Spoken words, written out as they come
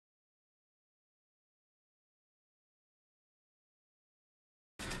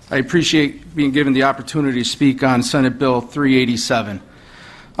I appreciate being given the opportunity to speak on Senate Bill 387.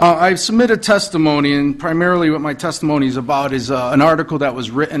 I've submitted testimony, and primarily what my testimony is about is an article that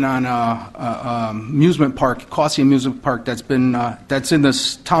was written on amusement park, Caussey Amusement Park, that's in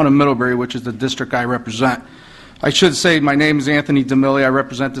this town of Middlebury, which is the district I represent. I should say my name is Anthony DeMilli. I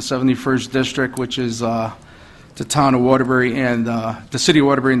represent the 71st District, which is the town of Waterbury and the city of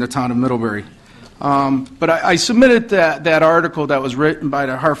Waterbury and the town of Middlebury. But I submitted that article that was written by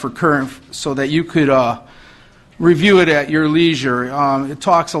the Hartford Courant so that you could review it at your leisure. It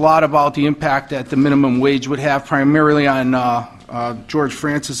talks a lot about the impact that the minimum wage would have, primarily on George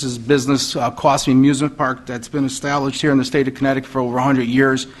Francis's business, Caussey Amusement Park, that's been established here in the state of Connecticut for over 100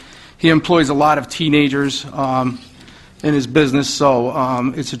 years. He employs a lot of teenagers in his business,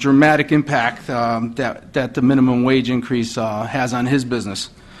 so it's a dramatic impact that the minimum wage increase has on his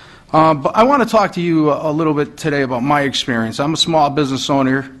business. But I want to talk to you a little bit today about my experience. I'm a small business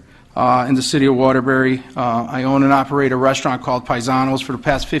owner in the city of Waterbury. I own and operate a restaurant called Paisanos for the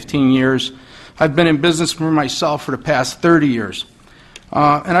past 15 years. I've been in business for myself for the past 30 years.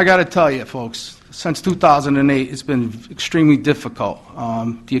 And I got to tell you, folks, since 2008, it's been extremely difficult.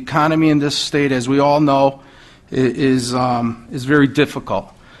 The economy in this state, as we all know, is very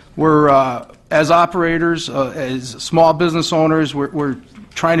difficult. We're, as operators, as small business owners, we're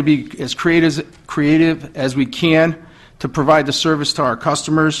trying to be as creative as we can to provide the service to our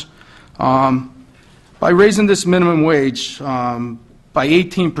customers. By raising this minimum wage by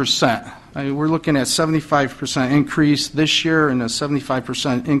 18%, we're looking at 75% increase this year and a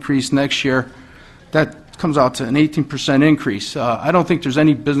 75% increase next year. That comes out to an 18% increase. I don't think there's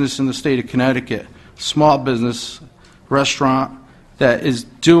any business in the state of Connecticut, small business, restaurant, that is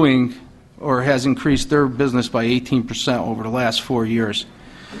doing or has increased their business by 18% over the last 4 years.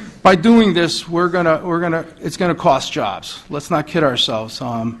 By doing this, it's gonna cost jobs. Let's not kid ourselves.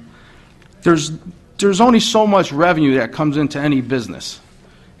 There's only so much revenue that comes into any business,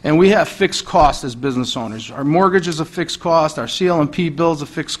 and we have fixed costs as business owners. Our mortgage is a fixed cost, our CL&P bill is a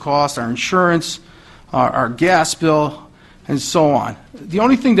fixed cost, our insurance, our gas bill, and so on. The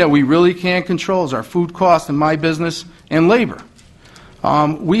only thing that we really can't control is our food costs in my business and labor.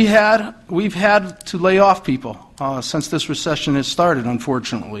 We've had to lay off people since this recession has started,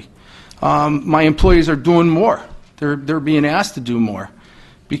 unfortunately. My employees are doing more. They're being asked to do more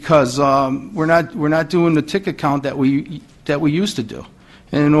because we're not doing the ticket count that we used to do.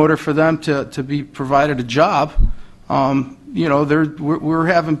 And in order for them to be provided a job, we're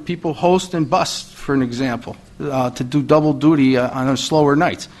having people host and bus, for an example, to do double duty on slower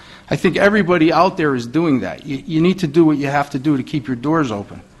nights. I think everybody out there is doing that. You need to do what you have to do to keep your doors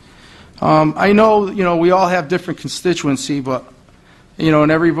open. I know, we all have different constituency, but,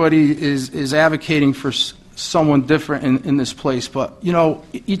 and everybody is advocating for someone different in this place. But,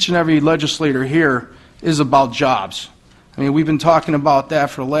 each and every legislator here is about jobs. I mean, we've been talking about that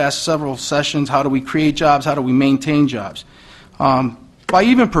for the last several sessions. How do we create jobs? How do we maintain jobs? By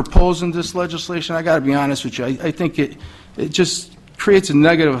even proposing this legislation, I got to be honest with you, I think it just creates a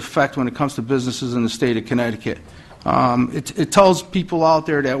negative effect when it comes to businesses in the state of Connecticut. It tells people out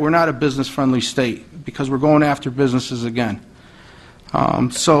there that we're not a business-friendly state because we're going after businesses again.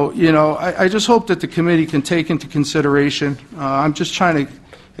 I just hope that the committee can take into consideration. I'm just trying to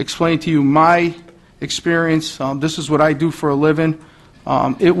explain to you my experience. This is what I do for a living.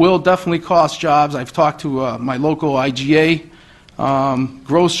 It will definitely cost jobs. I've talked to my local IGA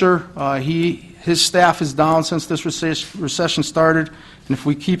grocer. His staff is down since this recession started, and if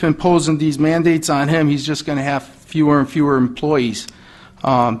we keep imposing these mandates on him, he's just going to have fewer and fewer employees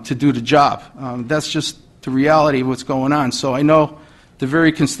to do the job. That's just the reality of what's going on. So I know the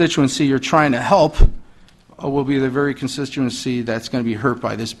very constituency you're trying to help will be the very constituency that's going to be hurt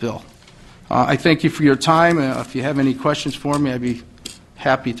by this bill. I thank you for your time. If you have any questions for me, I'd be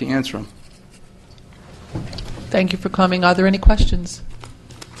happy to answer them. Thank you for coming. Are there any questions?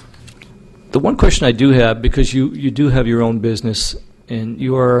 The one question I do have, because you do have your own business and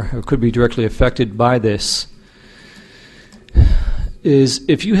you are or could be directly affected by this, is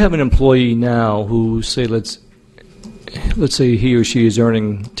if you have an employee now who, say, let's say he or she is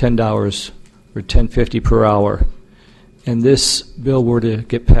earning $10 or $10.50 per hour, and this bill were to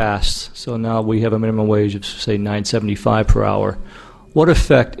get passed, so now we have a minimum wage of, say, $9.75 per hour, what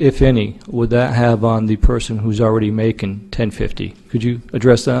effect, if any, would that have on the person who's already making $10.50? Could you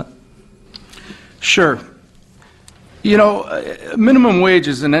address that? Sure. Minimum wage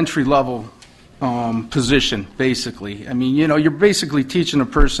is an entry-level position, basically. I mean, you're basically teaching a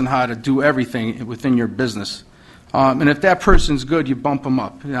person how to do everything within your business. And if that person's good, you bump them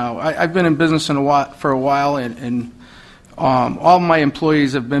up. Now, I've been in business for a while, and All of my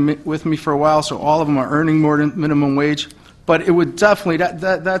employees have been with me for a while, so all of them are earning more than minimum wage. But it would definitely,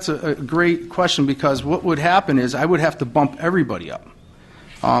 that's a great question, because what would happen is I would have to bump everybody up.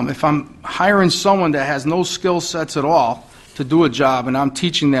 If I'm hiring someone that has no skill sets at all to do a job, and I'm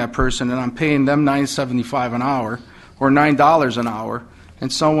teaching that person and I'm paying them $9.75 an hour or $9 an hour,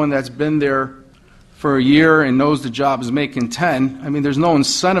 and someone that's been there for a year and knows the job is making 10, I mean, there's no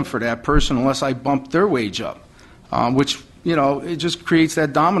incentive for that person unless I bump their wage up, which, you know, it just creates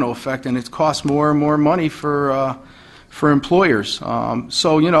that domino effect, and it costs more and more money for employers.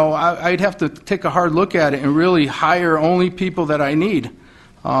 So, you know, I'd have to take a hard look at it and really hire only people that I need.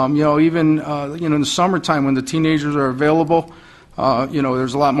 You know, even, you know, in the summertime when the teenagers are available, you know,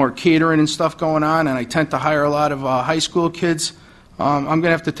 there's a lot more catering and stuff going on, and I tend to hire a lot of high school kids. I'm going to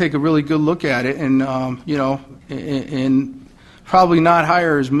have to take a really good look at it and, you know, and probably not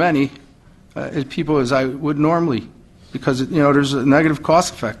hire as many as people as I would normally, because, you know, there's a negative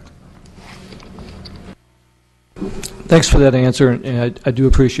cost effect. Thanks for that answer, and I do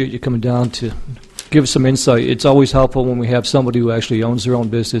appreciate you coming down to give us some insight. It's always helpful when we have somebody who actually owns their own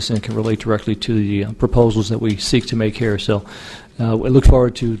business and can relate directly to the proposals that we seek to make here. So I look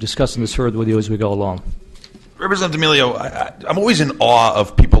forward to discussing this further with you as we go along. Representative D'Amelio, I'm always in awe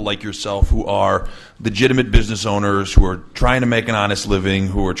of people like yourself who are legitimate business owners, who are trying to make an honest living,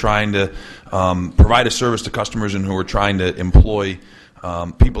 who are trying to provide a service to customers, and who are trying to employ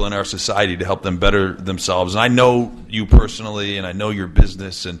people in our society to help them better themselves. And I know you personally, and I know your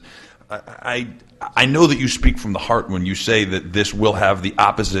business, and I know that you speak from the heart when you say that this will have the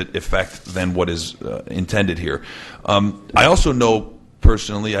opposite effect than what is intended here. I also know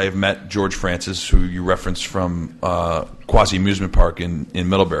personally, I have met George Francis, who you referenced from Quasi Amusement Park in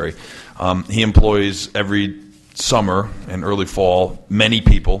Middlebury. He employs every summer and early fall many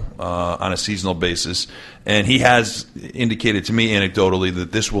people on a seasonal basis, and he has indicated to me anecdotally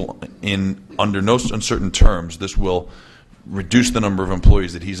that this will, under no uncertain terms, this will reduce the number of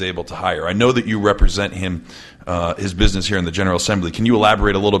employees that he's able to hire. I know that you represent him, his business here in the General Assembly. Can you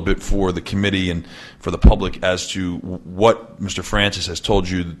elaborate a little bit for the committee and for the public as to what Mr. Francis has told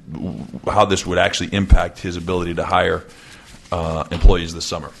you, how this would actually impact his ability to hire employees this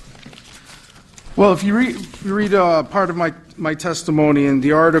summer? Well, if you read part of my testimony in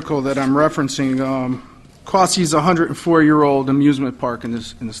the article that I'm referencing, Quasi is a 104-year-old amusement park in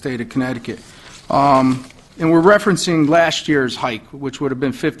the state of Connecticut. And we're referencing last year's hike, which would have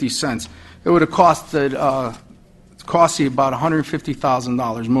been 50 cents. It would have costed Quasi about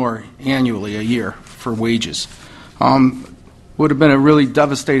 $150,000 more annually a year for wages. Would have been a really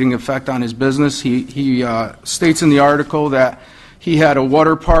devastating effect on his business. He states in the article that he had a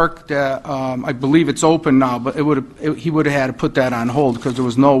water park that I believe it's open now, but he would have had to put that on hold because there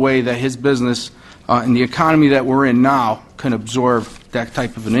was no way that his business in the economy that we're in now can absorb that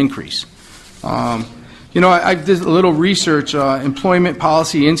type of an increase. You know, I did a little research. Employment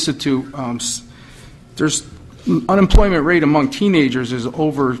Policy Institute, there's unemployment rate among teenagers is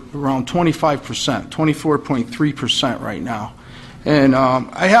over around 25%, 24.3% right now, and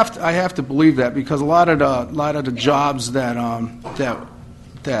I have to believe that because a lot of the jobs that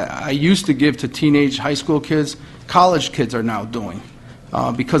I used to give to teenage high school kids, college kids are now doing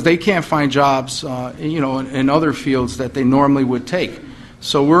because they can't find jobs, you know, in other fields that they normally would take.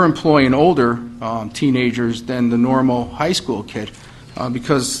 So we're employing older teenagers than the normal high school kid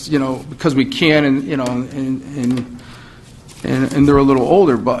because we can, and you know, and they're a little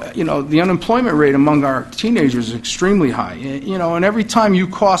older. But you know, the unemployment rate among our teenagers is extremely high. You know, and every time you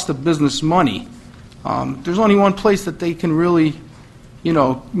cost a business money, there's only one place that they can really, you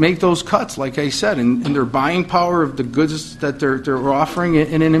know, make those cuts. Like I said, in their buying power of the goods that they're offering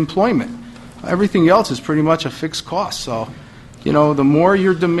and in employment. Everything else is pretty much a fixed cost. So. You know, the more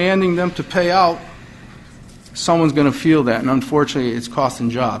you're demanding them to pay out, someone's going to feel that, and unfortunately, it's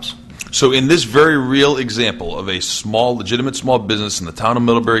costing jobs. So in this very real example of a legitimate small business in the town of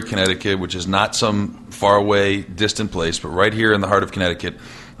Middlebury, Connecticut, which is not some faraway, distant place, but right here in the heart of Connecticut,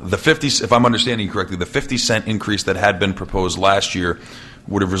 if I'm understanding you correctly, the 50-cent increase that had been proposed last year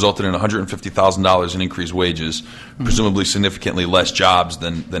would have resulted in $150,000 in increased wages, presumably significantly less jobs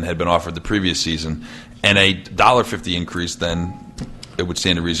than had been offered the previous season, and a $1.50 increase, then it would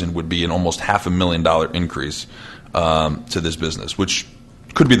stand to reason would be an almost $500,000 increase to this business, which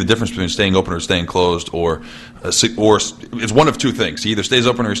could be the difference between staying open or staying closed, or it's one of two things. He either stays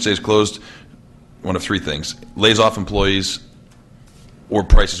open or he stays closed, one of three things: lays off employees, or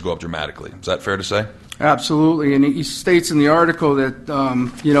prices go up dramatically. Is that fair to say? Absolutely, and he states in the article that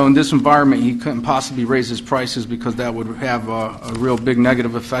you know, in this environment he couldn't possibly raise his prices because that would have a real big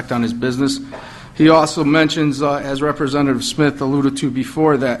negative effect on his business. He also mentions, as Representative Smith alluded to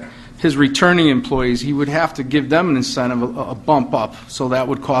before, that his returning employees, he would have to give them an incentive, a bump up, so that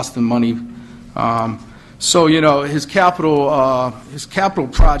would cost him money. So, you know, his capital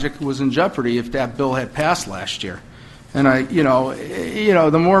project was in jeopardy if that bill had passed last year. And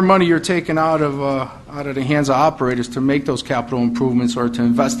the more money you're taking out of the hands of operators to make those capital improvements or to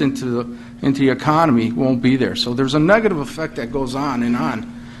invest into the economy won't be there. So there's a negative effect that goes on and on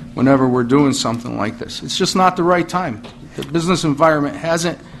whenever we're doing something like this. It's just not the right time. The business environment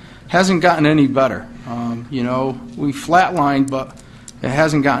hasn't gotten any better. We flatlined, but it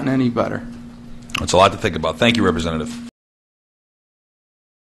hasn't gotten any better. That's a lot to think about. Thank you, Representative.